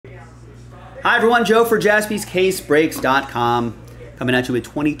Hi everyone, Joe for JaspysCaseBreaks.com coming at you with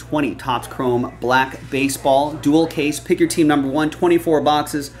 2020 Topps Chrome Black Baseball Dual Case. Pick your team number 1, 24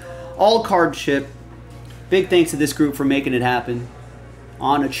 boxes, all card ship. Big thanks to this group for making it happen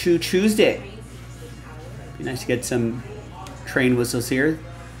on a Chew Tuesday. Be nice to get some train whistles here.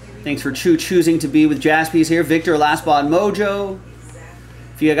 Thanks for choosing to be with Jaspys here. Victor, Last Spot Mojo.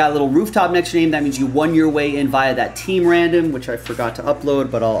 If you got a little rooftop next to your name, that means you won your way in via that team random, which I forgot to upload,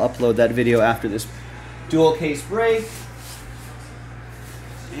 but I'll upload that video after this dual case break.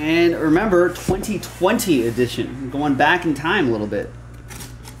 And remember, 2020 edition, going back in time a little bit.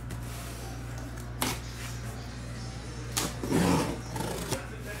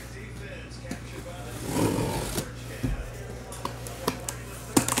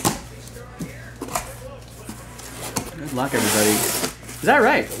 Good luck, everybody. Is that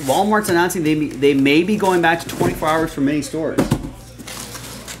right? Walmart's announcing they may be going back to 24 hours for many stores.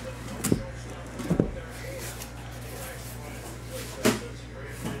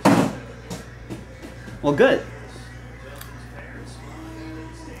 Well, good.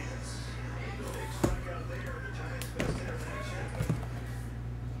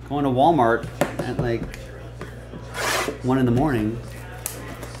 Going to Walmart at like 1 in the morning.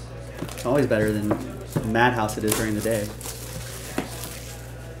 It's always better than the madhouse it is during the day.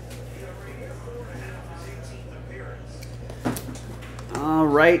 All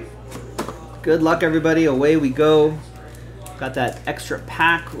right, good luck everybody, away we go. Got that extra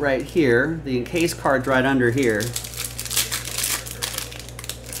pack right here, the encased card's right under here.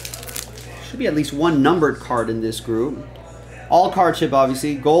 Should be at least one numbered card in this group. All card chip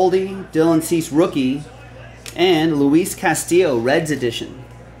obviously, Goldie, Dylan Cease rookie, and Luis Castillo Reds edition.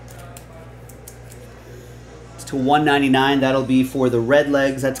 It's to 199, that'll be for the red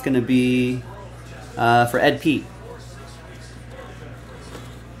legs, that's gonna be for Ed Pete.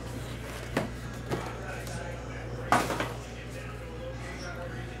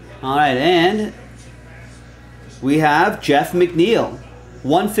 All right, and we have Jeff McNeil,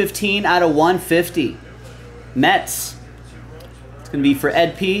 115 out of 150. Mets. It's going to be for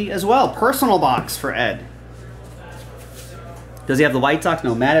Ed P as well. Personal box for Ed. Does he have the White Sox?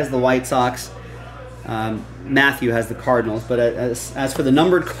 No, Matt has the White Sox. Matthew has the Cardinals. But as for the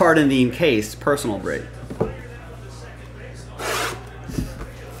numbered card in the encased, personal break.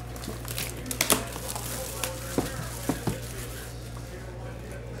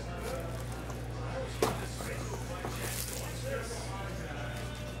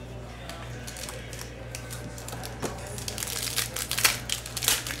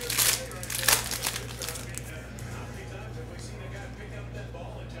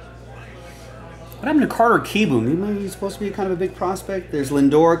 What happened to Carter Kieboom? He's supposed to be kind of a big prospect. There's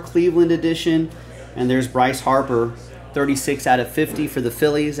Lindor, Cleveland edition, and there's Bryce Harper, 36 out of 50 for the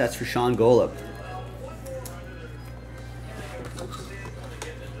Phillies. That's for Sean Golub.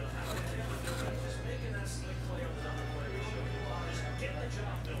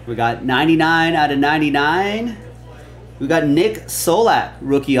 We got 99 out of 99. We got Nick Solak,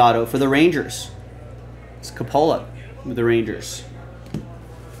 rookie auto for the Rangers. It's Coppola with the Rangers.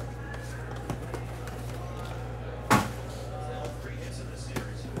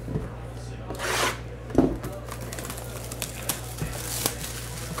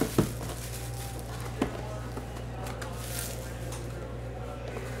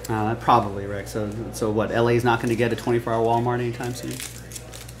 Probably, Rick. So what? LA's not going to get a 24-hour Walmart anytime soon?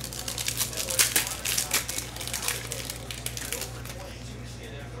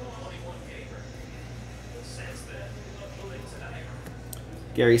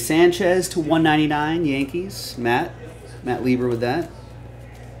 Gary Sanchez to 199, Yankees. Matt Lieber with that.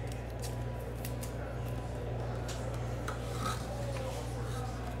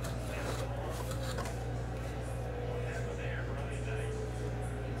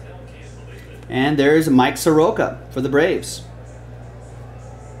 And there's Mike Soroka for the Braves.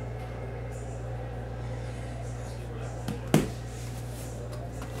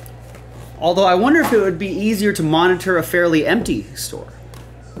 Although I wonder if it would be easier to monitor a fairly empty store,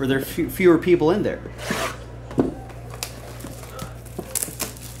 where there are fewer people in there.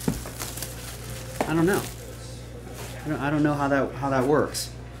 I don't know. I don't know how that works.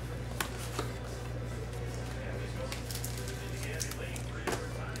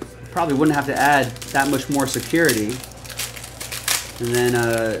 Probably wouldn't have to add that much more security, and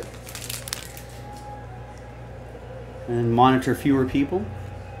then and monitor fewer people.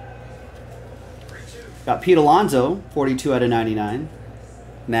 Got Pete Alonso, 42 out of 99.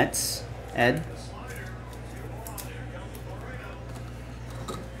 Mets, Ed.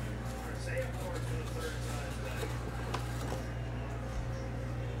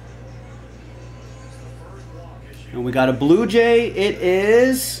 And we got a Blue Jay.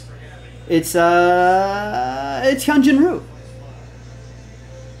 It's Hyunjin Ryu.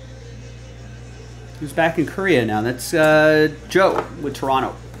 Who's back in Korea now? That's Joe with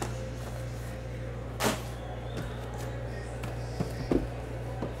Toronto.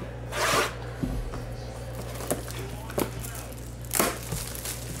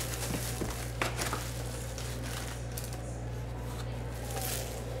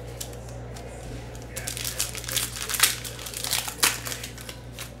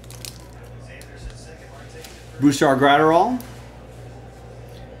 Bouchard Gratterall.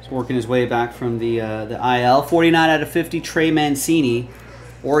 He's working his way back from the IL. 49 out of 50, Trey Mancini,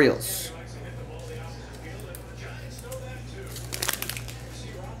 Orioles.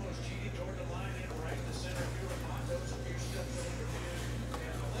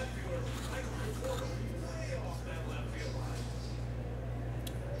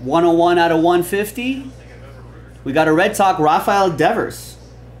 .101 out of 150. We got a Red Sox, Rafael Devers.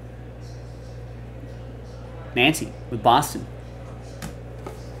 Nancy with Boston.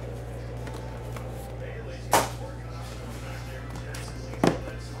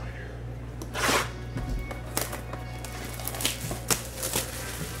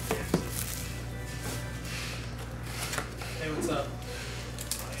 Hey, what's up?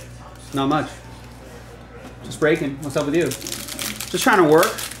 Not much. Just breaking. What's up with you? Just trying to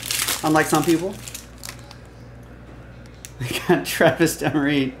work, unlike some people. We got Travis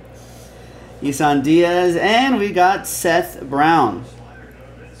Demery, Isan Diaz, and we got Seth Brown.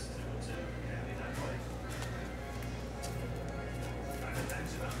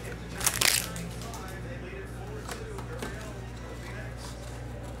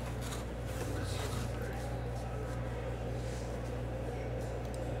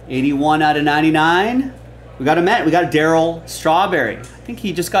 .81 out of 99. We got a Met. We got Darryl Strawberry. I think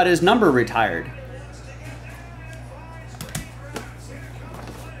he just got his number retired.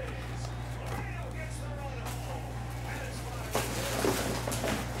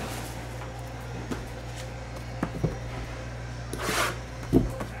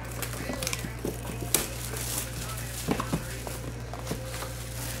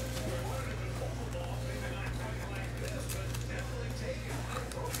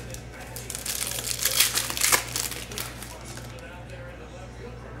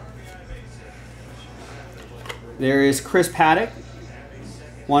 There is Chris Paddock,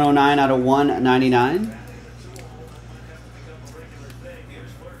 109 out of 199.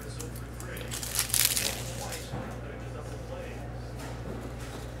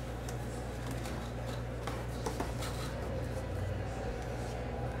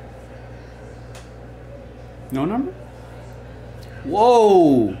 No number?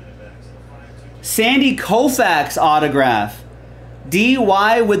 Whoa! Sandy Koufax autograph.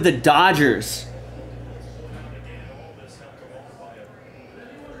 DY with the Dodgers.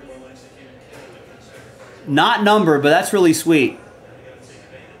 Not numbered, but that's really sweet.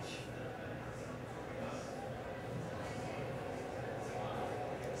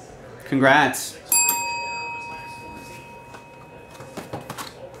 Congrats.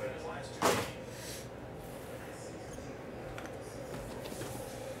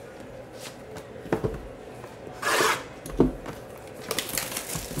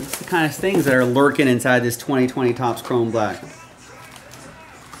 That's the kind of things that are lurking inside this 2020 Topps Chrome Black.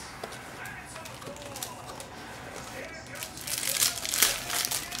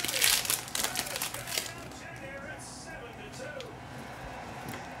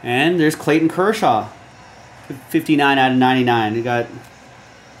 And there's Clayton Kershaw, 59 out of 99. We got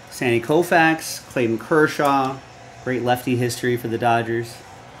Sandy Koufax, Clayton Kershaw, great lefty history for the Dodgers.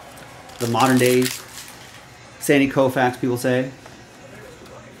 The modern day Sandy Koufax, people say.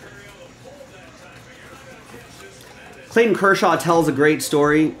 Clayton Kershaw tells a great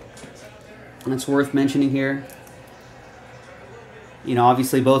story, and it's worth mentioning here. You know,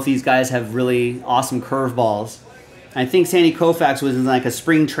 obviously both these guys have really awesome curveballs. I think Sandy Koufax was in like a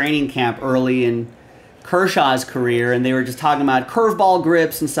spring training camp early in Kershaw's career, and they were just talking about curveball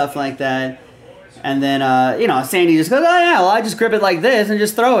grips and stuff like that. And then, you know, Sandy just goes, oh, yeah, well, I just grip it like this and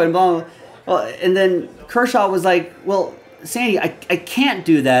just throw it. And, blah, blah. Well, and then Kershaw was like, well, Sandy, I can't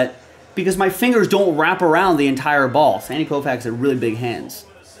do that because my fingers don't wrap around the entire ball. Sandy Koufax had really big hands.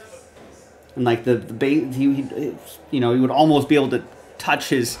 And like the base, he would almost be able to touch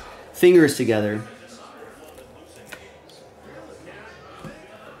his fingers together.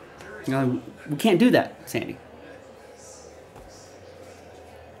 You know, we can't do that, Sandy.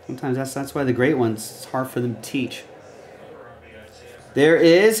 Sometimes that's why the great ones, it's hard for them to teach. There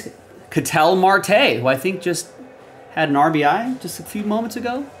is Ketel Marte, who I think just had an RBI just a few moments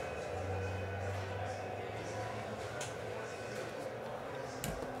ago.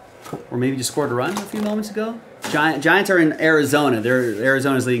 or maybe just scored a run a few moments ago. Giants are in Arizona.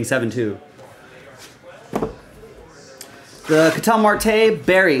 Arizona's leading 7-2. The Catal Marte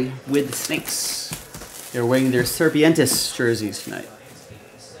Berry with the Snakes. They're wearing their Serpientes jerseys tonight,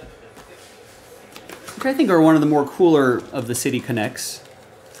 which I think are one of the more cooler of the City Connects.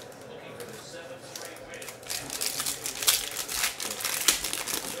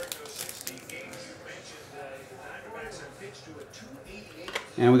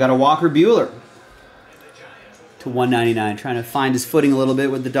 And we got a Walker Buehler to 199, trying to find his footing a little bit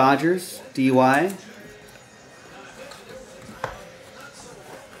with the Dodgers. DUI.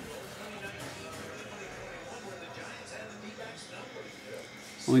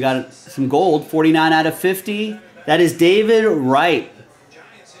 We got some gold, 49 out of 50. That is David Wright.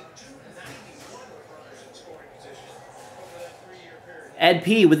 Ed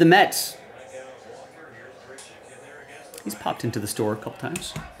P. with the Mets. He's popped into the store a couple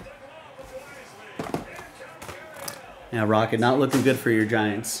times. Yeah, Rocket, not looking good for your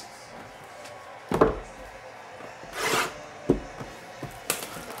Giants.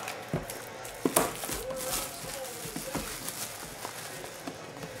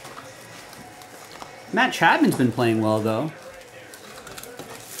 Matt Chapman's been playing well, though. I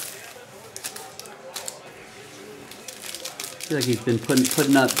feel like he's been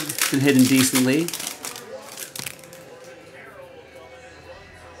putting up, been hitting decently.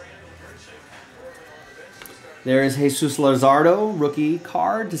 There is Jesus Luzardo, rookie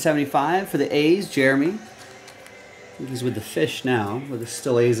card to 75 for the A's, Jeremy. I think he's with the Fish now, with the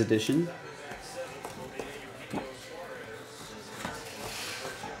still A's edition.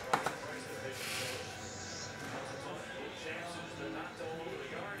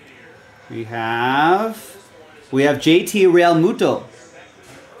 We have JT Realmuto.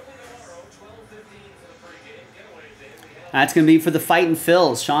 That's going to be for the Fightin'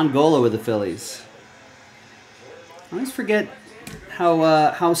 Phils, Sean Gola with the Phillies. I always forget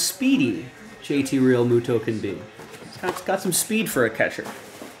how speedy JT Realmuto can be. He's got some speed for a catcher.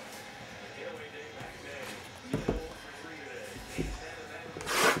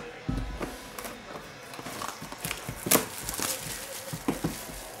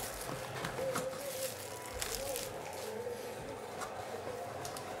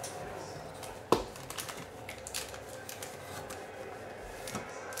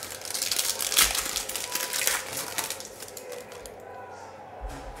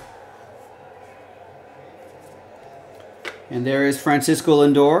 And there is Francisco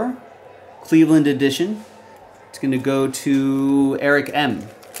Lindor, Cleveland edition. It's going to go to Eric M.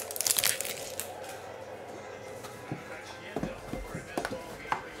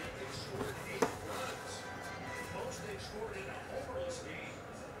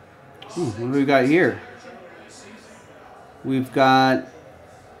 What do we got here? We've got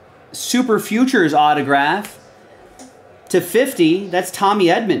Super Futures autograph to 50. That's Tommy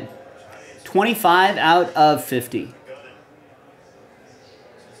Edman. 25 out of 50.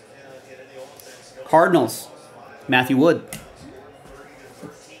 Cardinals, Matthew Wood.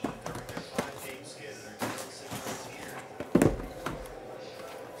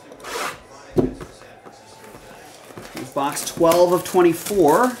 Box 12 of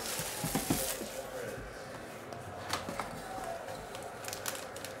 24.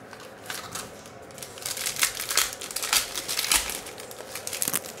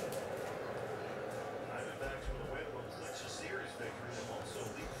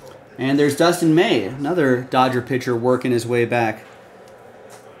 And there's Dustin May, another Dodger pitcher working his way back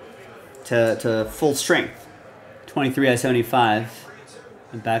to full strength. 23 out of 75.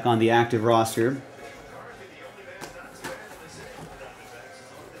 And back on the active roster.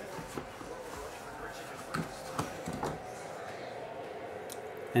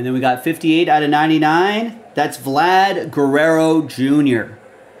 And then we got 58 out of 99. That's Vlad Guerrero Jr.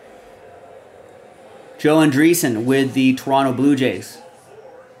 Joe Andreessen with the Toronto Blue Jays.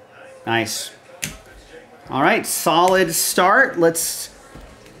 Nice. All right, solid start. Let's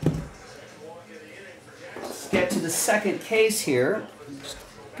get to the second case here. Just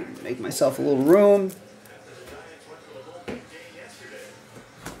make myself a little room.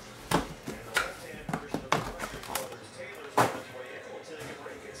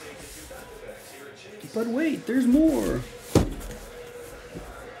 But wait, there's more.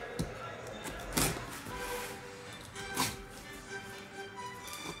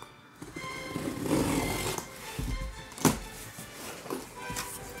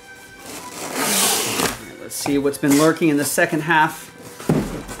 Let's see what's been lurking in the second half,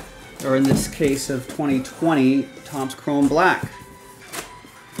 or in this case of 2020, Topps Chrome Black.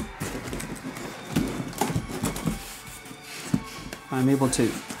 I'm able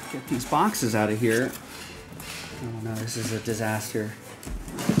to Get these boxes out of here. Oh no, this is a disaster.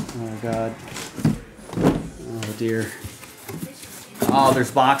 Oh God. Oh dear. Oh,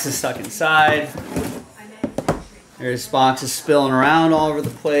 there's boxes stuck inside. There's boxes spilling around all over the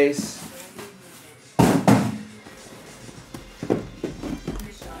place.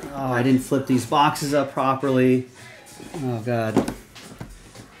 Oh, I didn't flip these boxes up properly. Oh God.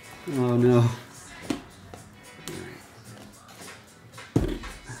 Oh no.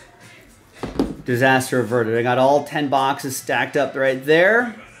 Disaster averted. I got all 10 boxes stacked up right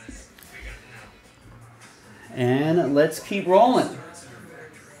there. And let's keep rolling.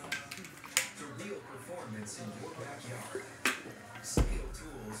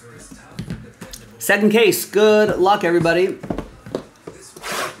 Second case. Good luck, everybody.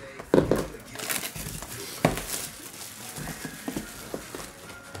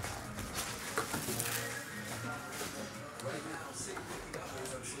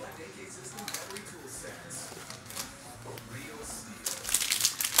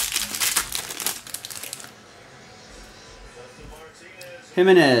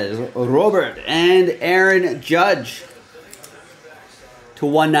 Jimenez, Robert, and Aaron Judge to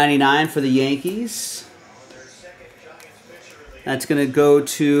 199 for the Yankees. That's going to go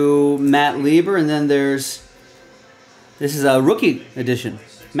to Matt Lieber, and then this is a rookie edition.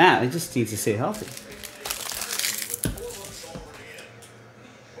 Matt, he just needs to stay healthy.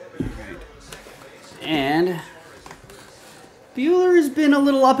 And Bueller has been a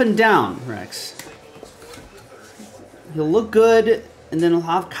little up and down, Rex. He'll look good, and then he'll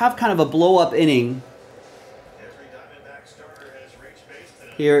have kind of a blow-up inning.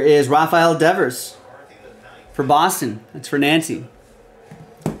 Here is Rafael Devers for Boston. That's for Nancy.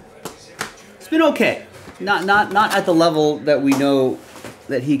 It's been okay. Not at the level that we know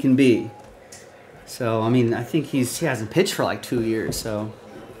that he can be. So, I mean, I think he hasn't pitched for like 2 years, so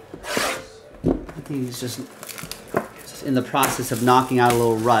I think he's just in the process of knocking out a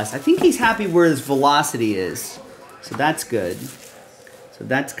little rust. I think he's happy where his velocity is. So that's good. So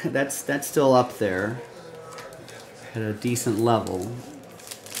that's still up there at a decent level.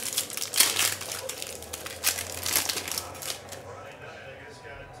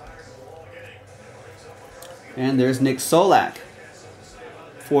 And there's Nick Solak.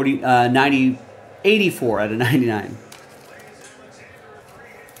 84 out of 99.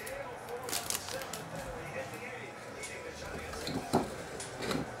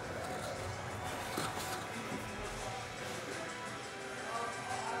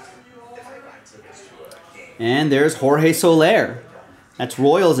 And there's Jorge Soler. That's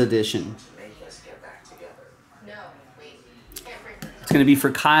Royals edition. It's going to be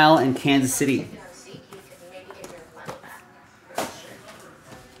for Kyle in Kansas City.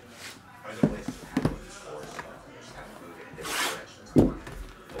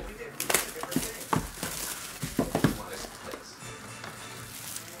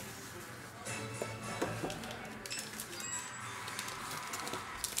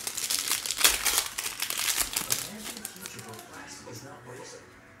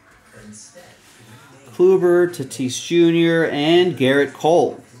 Kluber, Tatis Jr., and Garrett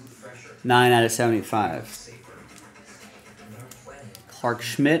Cole. 9 out of 75. Clark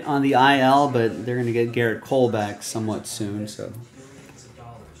Schmidt on the IL, but they're going to get Garrett Cole back somewhat soon, so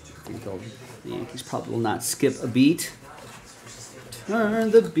I think the Yankees probably will not skip a beat.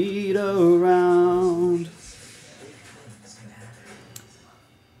 Turn the beat around.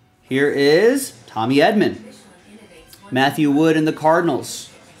 Here is Tommy Edman. Matthew Wood and the Cardinals.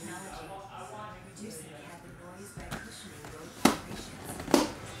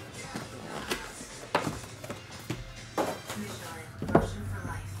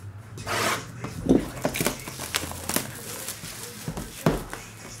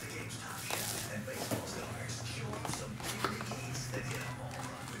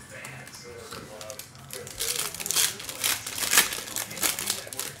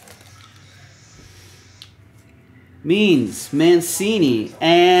 Means, Mancini,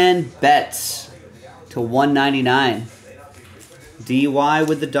 and Betts to 199. DY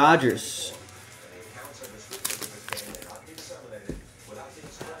with the Dodgers.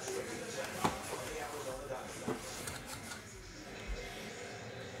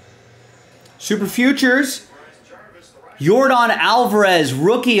 Super Futures, Yordan Alvarez,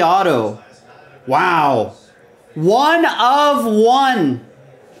 rookie auto. Wow. 1 of 1.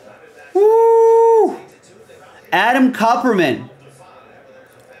 Woo! Adam Kupperman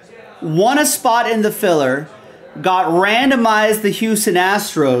won a spot in the filler, got randomized the Houston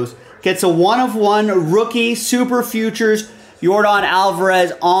Astros, gets a 1 of 1 rookie Super Futures Yordan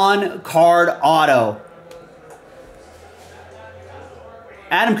Alvarez on card auto.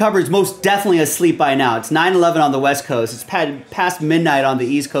 Adam Cupboard's most definitely asleep by now. It's 9:11 on the West Coast. It's past midnight on the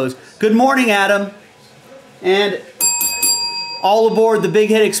East Coast. Good morning, Adam. And all aboard the Big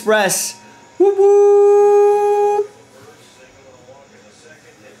Hit Express. Whoop, whoop.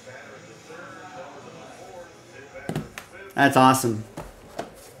 That's awesome.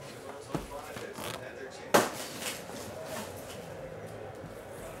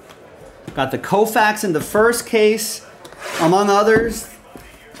 Got the Koufax in the first case, among others.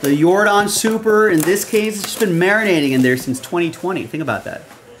 The Jordan Super in this case. It's just been marinating in there since 2020. Think about that.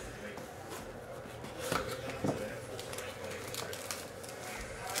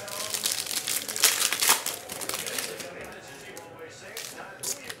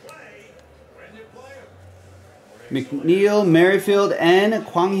 McNeil, Merrifield, and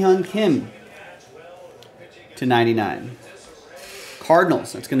Kwanghyun Kim to 99.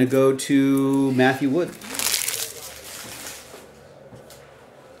 Cardinals. That's going to go to Matthew Wood.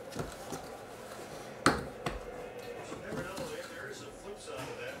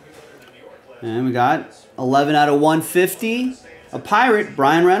 And we got 11 out of 150. A Pirate,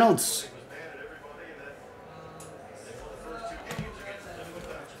 Brian Reynolds.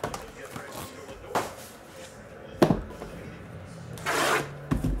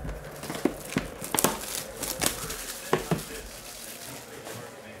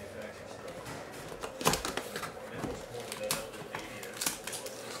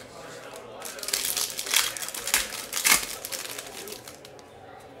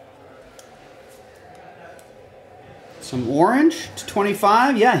 Some orange to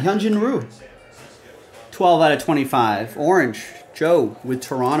 25. Yeah, Hyunjin Ryu. 12 out of 25. Orange. Joe with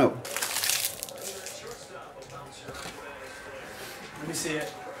Toronto. Let me see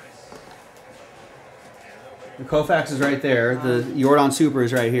it. The Koufax is right there. The Jordan Super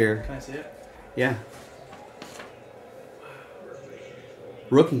is right here. Can I see it? Yeah.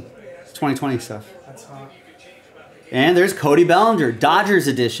 Rookie. It's 2020 stuff. That's hot. And there's Cody Bellinger, Dodgers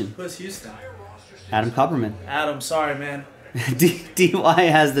edition. Who's Houston? Adam Kupperman. Adam, sorry, man. DY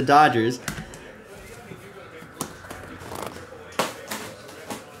has the Dodgers.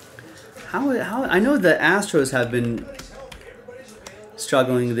 How I know the Astros have been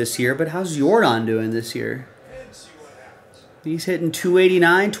struggling this year, but how's Jordan doing this year? He's hitting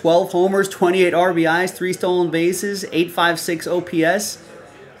 289, 12 homers, 28 RBIs, 3 stolen bases, 856 OPS.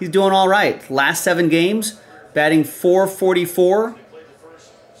 He's doing all right. Last 7 games, batting .444,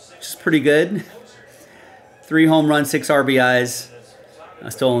 which is pretty good. 3 home runs, 6 RBIs,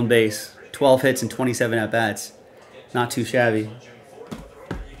 a stolen base, 12 hits and 27 at-bats. Not too shabby.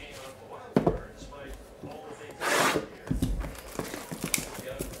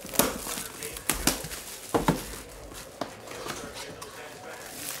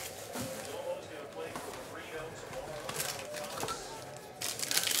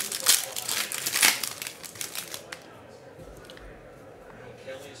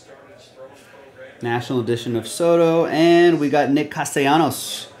 National edition of Soto, and we got Nick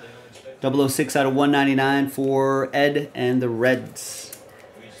Castellanos, 006 out of 199 for Ed and the Reds.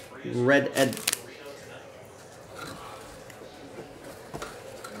 Red Ed.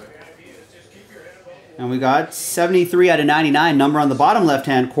 And we got 73 out of 99, number on the bottom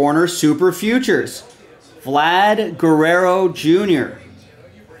left-hand corner, Super Futures. Vlad Guerrero Jr.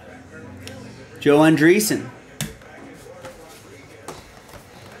 Joe Andreessen.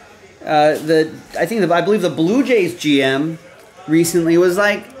 I believe the Blue Jays GM recently was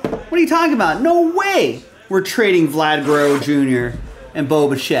like, "What are you talking about? No way we're trading Vlad Guerrero Jr. and Bo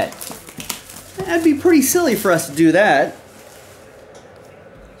Bichette. That'd be pretty silly for us to do that."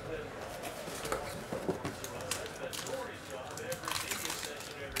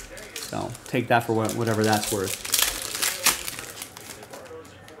 So take that for whatever that's worth.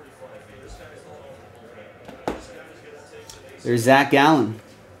 There's Zach Gallen.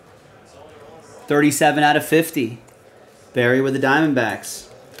 37 out of 50. Barry with the Diamondbacks.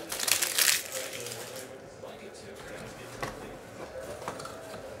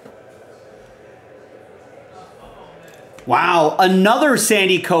 Wow, another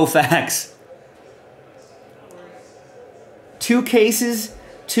Sandy Koufax. 2 cases,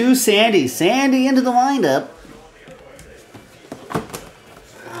 2 Sandys. Sandy into the windup.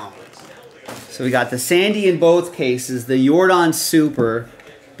 Wow. So we got the Sandy in both cases, the Jordan Super.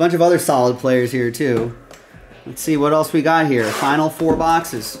 Bunch of other solid players here too. Let's see what else we got here. Final 4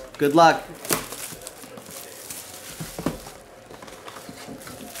 boxes. Good luck.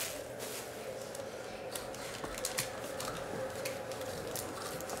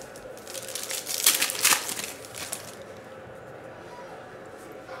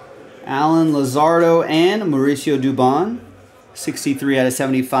 Alan Lazardo and Mauricio Dubon. 63 out of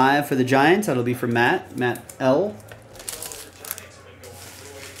 75 for the Giants. That'll be for Matt. Matt L.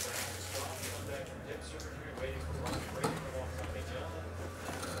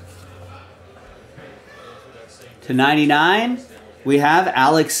 To 99, we have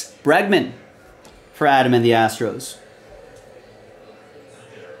Alex Bregman for Adam and the Astros.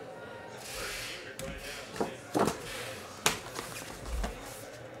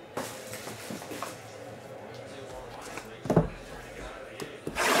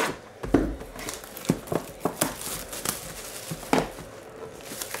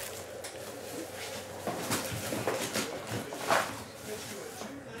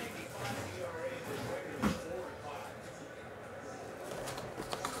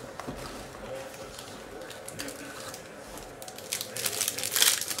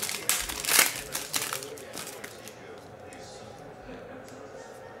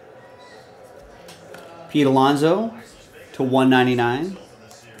 Pete Alonso to 199.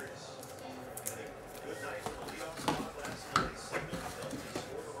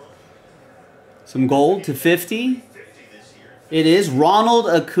 Some gold to 50. It is Ronald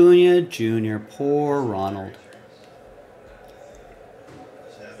Acuna Jr. Poor Ronald.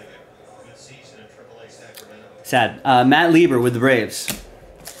 Sad. Matt Lieber with the Braves.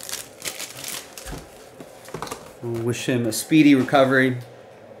 Wish him a speedy recovery.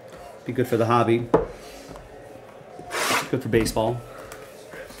 Be good for the hobby. Good for baseball.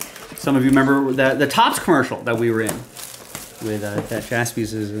 Some of you remember the TOPPS commercial that we were in with that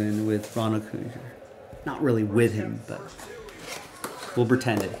Jaspys is in with Ronald Acuna. Not really with him, but we'll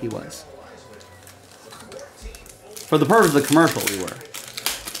pretend it he was. For the purpose of the commercial, we were.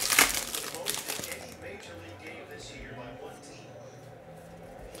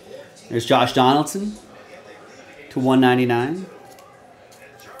 There's Josh Donaldson to 199.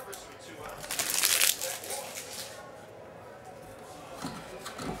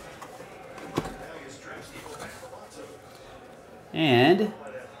 And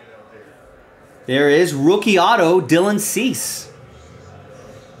there is rookie auto, Dylan Cease.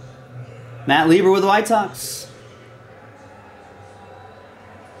 Matt Lieber with the White Sox.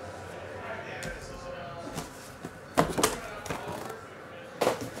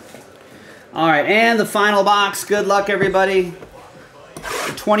 All right, and the final box. Good luck, everybody.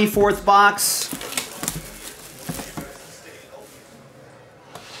 The 24th box.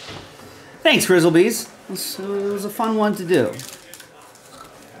 Thanks, Grizzlebees. It was a fun one to do.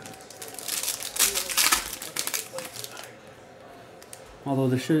 Although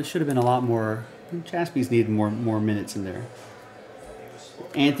there should have been a lot more. Jaspys needed more minutes in there.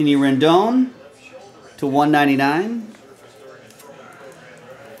 Anthony Rendon to 199.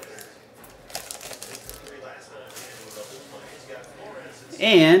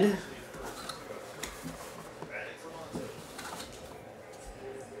 And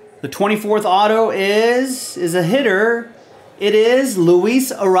the 24th auto is a hitter. It is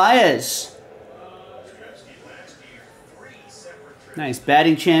Luis Arias. Nice.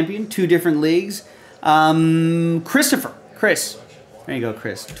 Batting champion, 2 different leagues. Chris. There you go,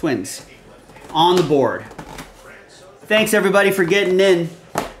 Chris. Twins. On the board. Thanks, everybody, for getting in.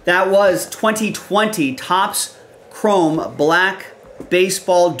 That was 2020 TOPPS Chrome Black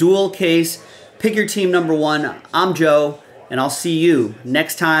Baseball Dual Case. Pick your team number 1. I'm Joe, and I'll see you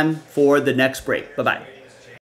next time for the next break. Bye-bye.